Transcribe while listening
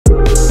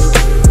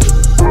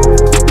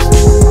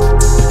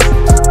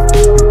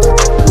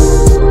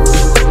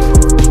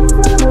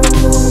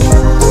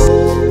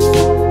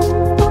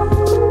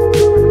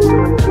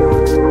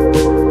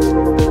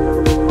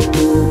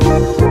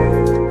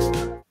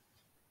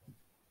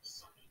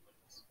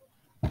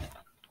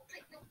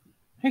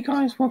Hey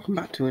guys, welcome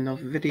back to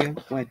another video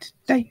where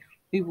today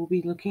we will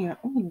be looking at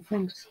all the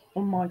things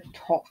on my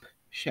top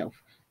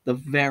shelf, the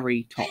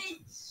very top.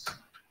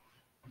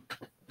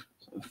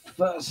 So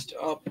first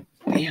up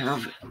we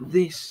have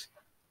this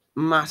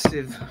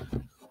massive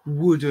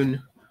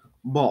wooden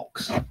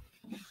box.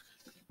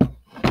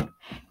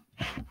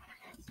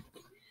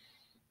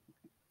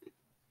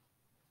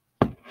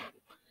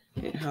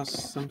 It has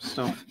some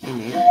stuff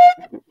in it,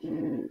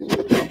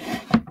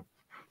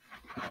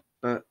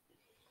 but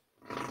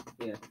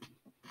yeah.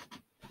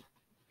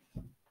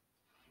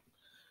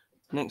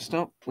 Next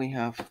up we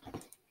have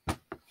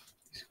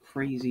this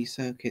Crazy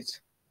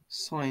Circuits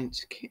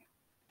science kit,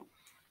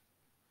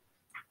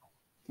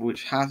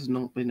 which has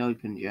not been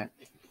opened yet.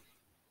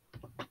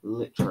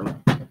 Literally.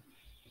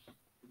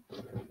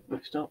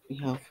 Next up we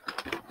have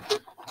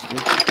the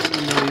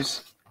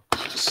Domino's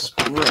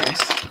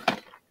Express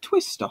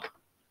Twister.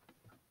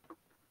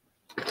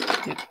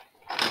 Yep.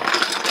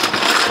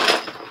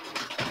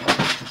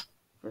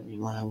 Very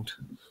loud.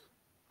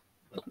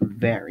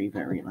 Very,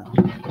 very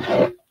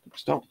loud.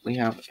 Next up we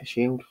have a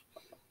shield,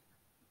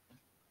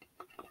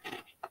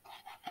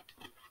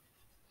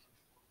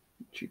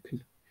 which you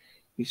can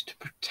use to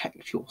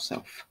protect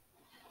yourself,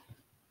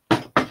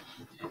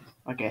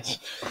 I guess.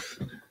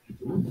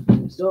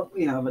 Next up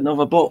we have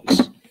another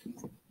box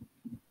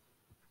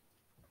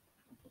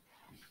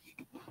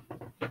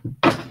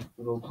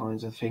with all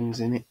kinds of things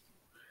in it.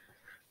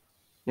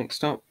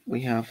 Next up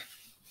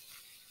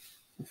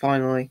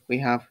finally we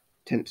have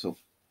tinsel.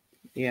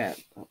 Yeah,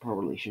 that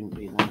probably shouldn't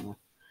be there.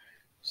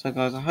 So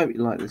guys, I hope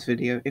you liked this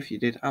video. If you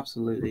did,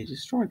 absolutely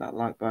destroy that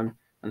like button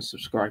and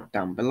subscribe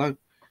down below.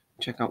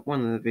 Check out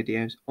one of the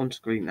videos on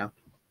screen now.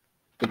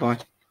 Goodbye.